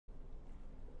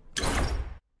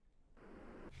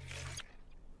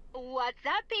What's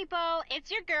up, people? It's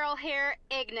your girl here,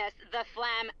 Ignis, the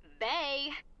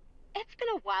Flambe. It's been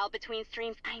a while between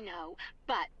streams, I know,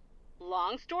 but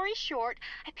long story short,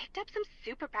 I picked up some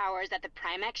superpowers at the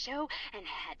Primax show and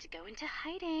had to go into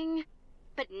hiding.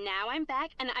 But now I'm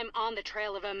back and I'm on the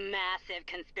trail of a massive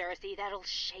conspiracy that'll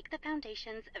shake the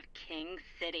foundations of King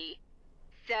City.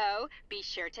 So, be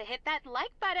sure to hit that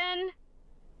like button.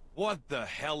 What the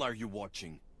hell are you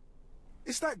watching?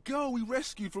 It's that girl we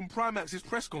rescued from Primax's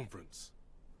press conference.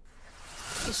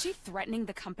 Is she threatening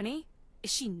the company?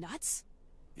 Is she nuts?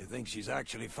 You think she's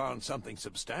actually found something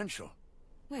substantial?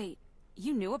 Wait,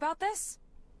 you knew about this?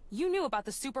 You knew about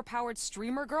the superpowered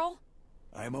streamer girl?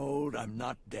 I'm old, I'm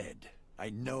not dead.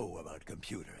 I know about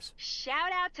computers.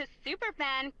 Shout out to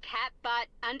superfan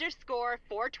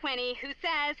catbot_420 who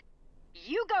says,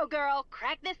 "You go, girl,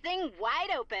 crack this thing wide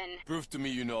open." Prove to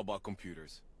me you know about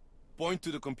computers. Point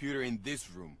to the computer in this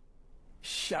room.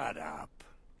 Shut up.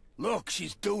 Look,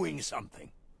 she's doing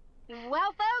something.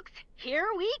 Well, folks, here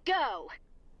we go.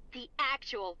 The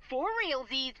actual, for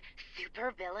realsies,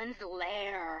 supervillain's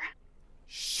lair.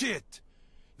 Shit!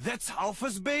 That's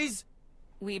Alpha's base?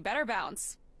 We better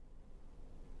bounce.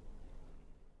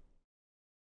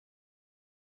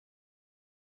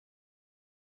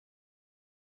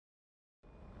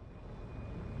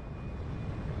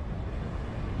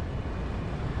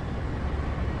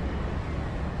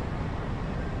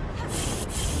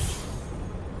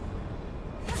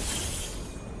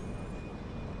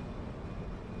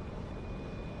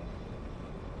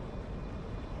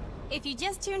 If you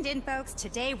just tuned in, folks,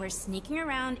 today we're sneaking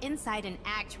around inside an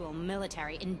actual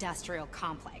military-industrial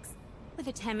complex. With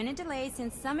a 10-minute delay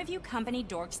since some of you company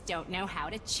dorks don't know how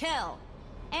to chill.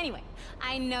 Anyway,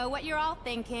 I know what you're all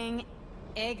thinking.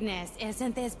 Ignis,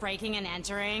 isn't this breaking and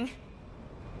entering?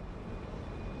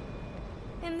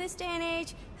 In this day and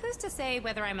age, who's to say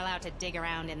whether I'm allowed to dig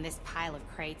around in this pile of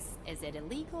crates? Is it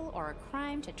illegal or a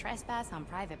crime to trespass on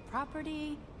private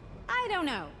property? I don't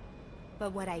know.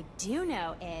 But what I do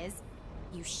know is,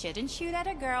 you shouldn't shoot at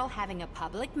a girl having a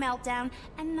public meltdown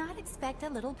and not expect a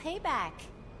little payback.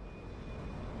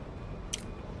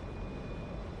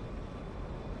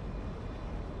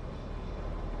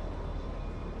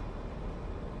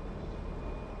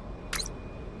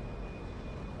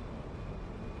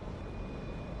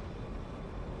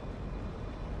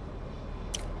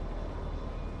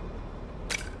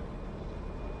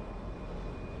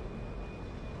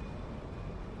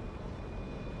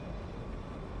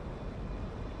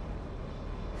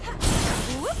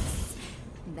 Whoops!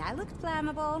 That looked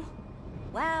flammable.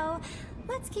 Well,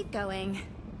 let's keep going.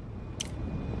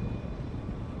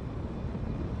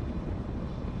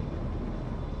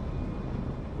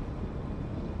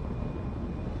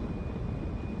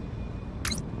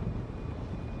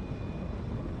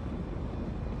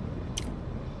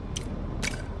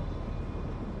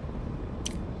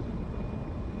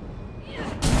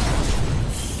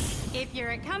 If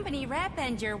you're a company rep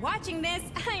and you're watching this,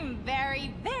 I'm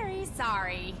very, very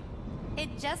sorry.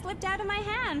 It just slipped out of my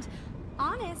hand.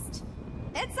 Honest.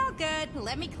 It's all good.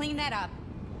 Let me clean that up.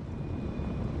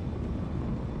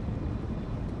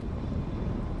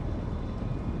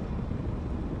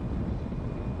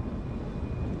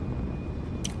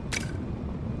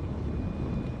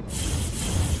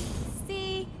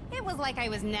 See? It was like I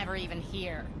was never even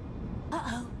here.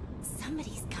 Uh-oh.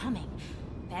 Somebody's coming.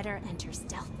 Better enter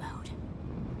stealth mode.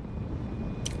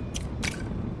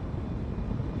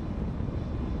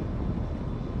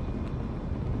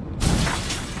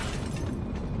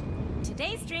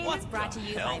 Today's stream is brought to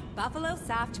you by Buffalo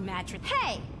Soft Mattress.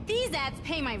 Hey! These ads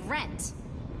pay my rent!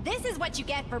 This is what you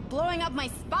get for blowing up my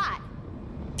spot!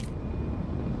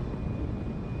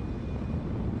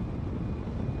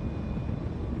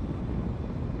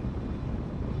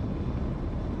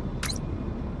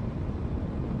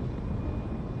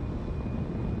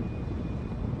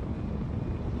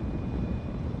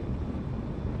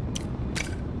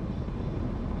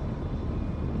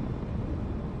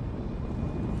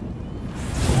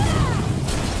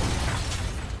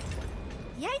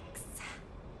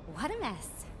 What a mess.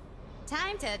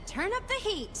 Time to turn up the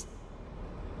heat.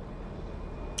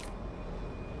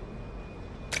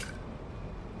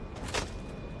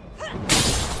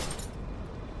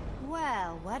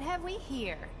 Well, what have we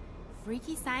here?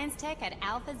 Freaky science tech at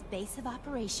Alpha's base of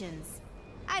operations.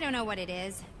 I don't know what it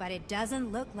is, but it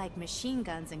doesn't look like machine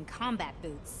guns and combat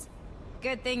boots.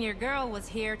 Good thing your girl was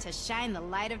here to shine the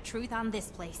light of truth on this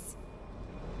place.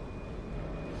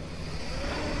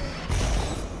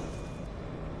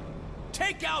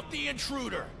 Take out the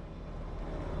intruder!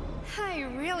 I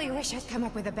really wish I'd come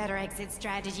up with a better exit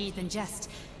strategy than just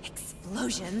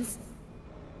explosions.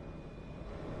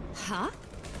 Huh?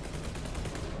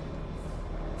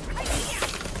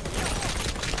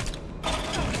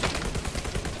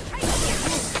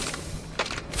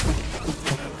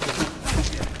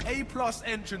 A+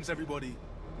 entrance, everybody.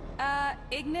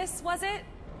 Ignis, was it?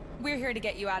 We're here to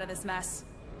get you out of this mess.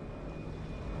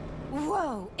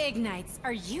 Whoa, Ignites,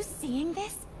 are you seeing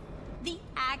this? The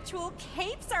actual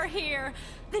capes are here!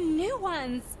 The new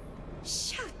ones!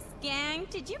 Shucks, gang,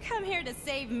 did you come here to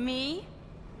save me?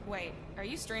 Wait, are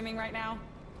you streaming right now?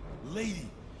 Lady,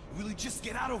 will you just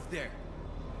get out of there?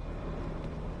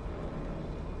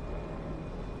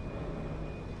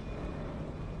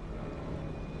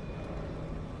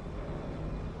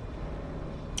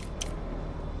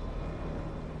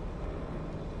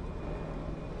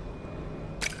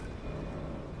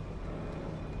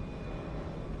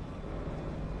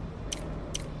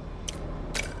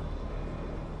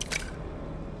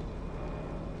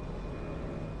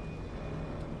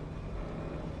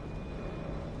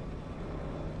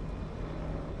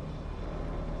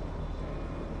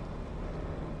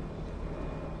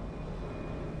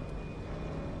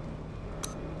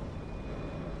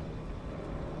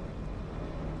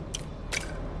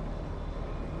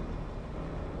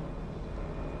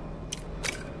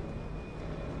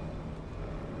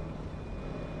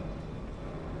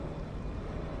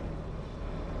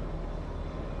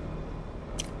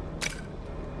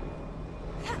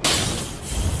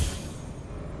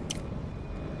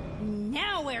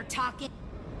 Now we're talking.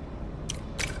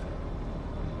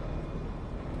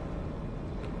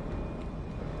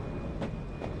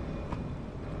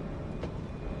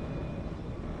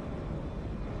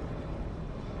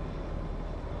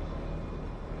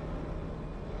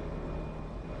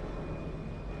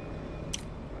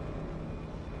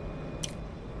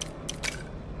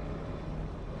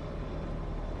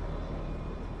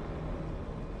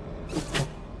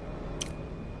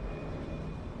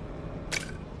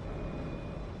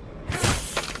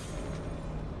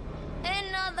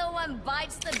 Another one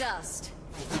bites the dust.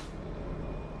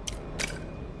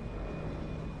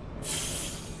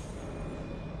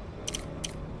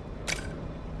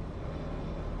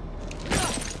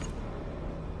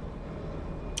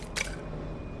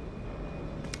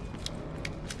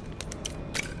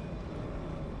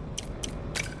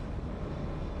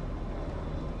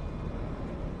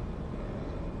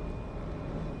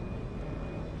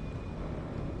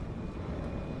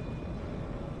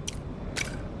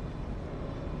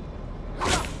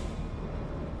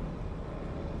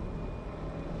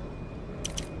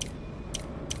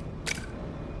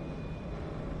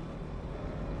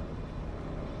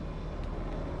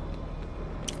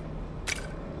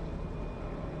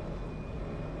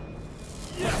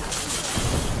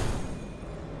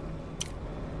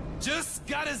 Just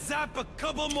gotta zap a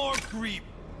couple more creep.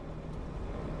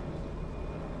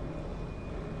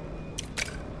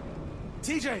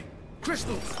 TJ,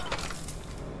 crystals.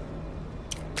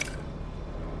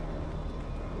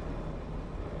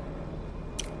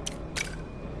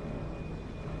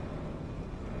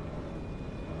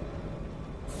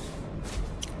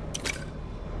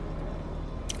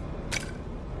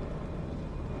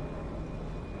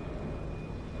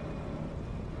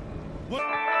 What?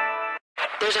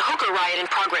 There's a hooker riot in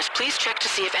progress. Please check to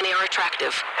see if any are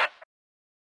attractive.